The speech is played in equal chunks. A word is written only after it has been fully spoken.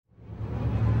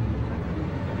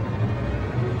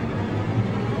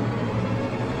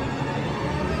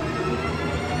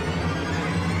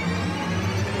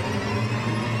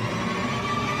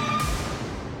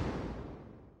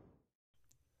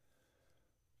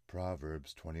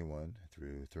Proverbs 21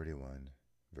 through 31,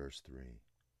 verse 3.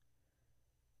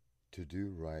 To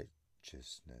do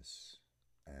righteousness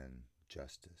and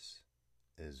justice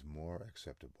is more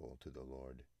acceptable to the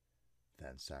Lord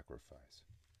than sacrifice.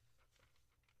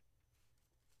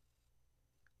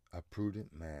 A prudent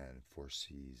man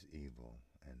foresees evil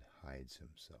and hides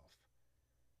himself,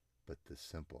 but the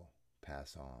simple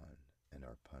pass on and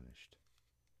are punished.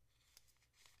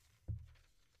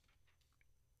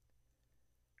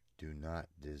 Do not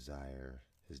desire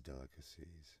his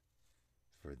delicacies,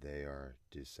 for they are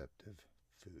deceptive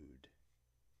food.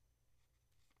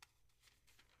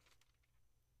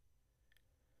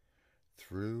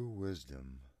 Through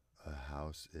wisdom a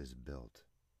house is built,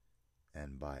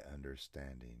 and by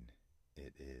understanding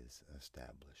it is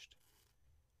established.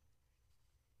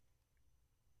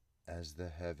 As the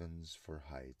heavens for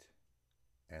height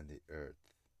and the earth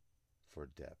for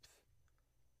depth,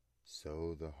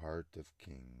 so the heart of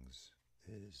kings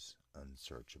is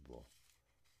unsearchable.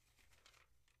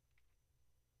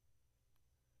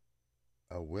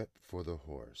 A whip for the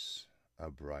horse,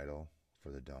 a bridle for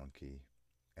the donkey,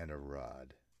 and a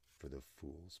rod for the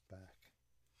fool's back.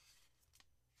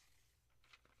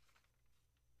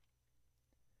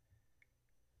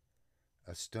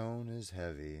 A stone is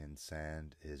heavy and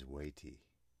sand is weighty,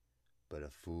 but a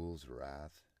fool's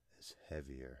wrath is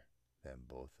heavier than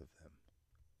both of them.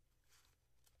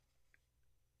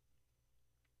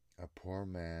 A poor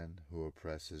man who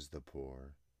oppresses the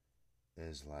poor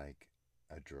is like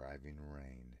a driving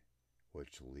rain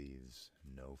which leaves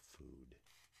no food.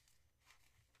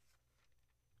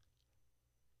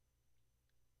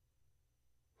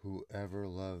 Whoever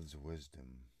loves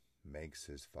wisdom makes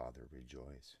his father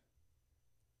rejoice,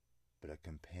 but a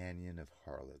companion of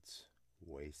harlots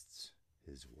wastes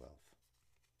his wealth.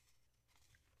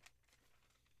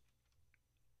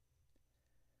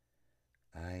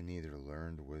 I neither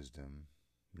learned wisdom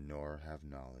nor have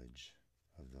knowledge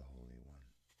of the Holy One.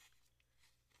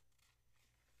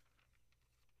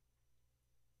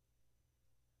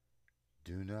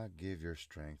 Do not give your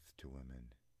strength to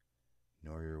women,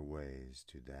 nor your ways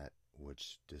to that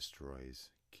which destroys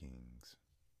kings.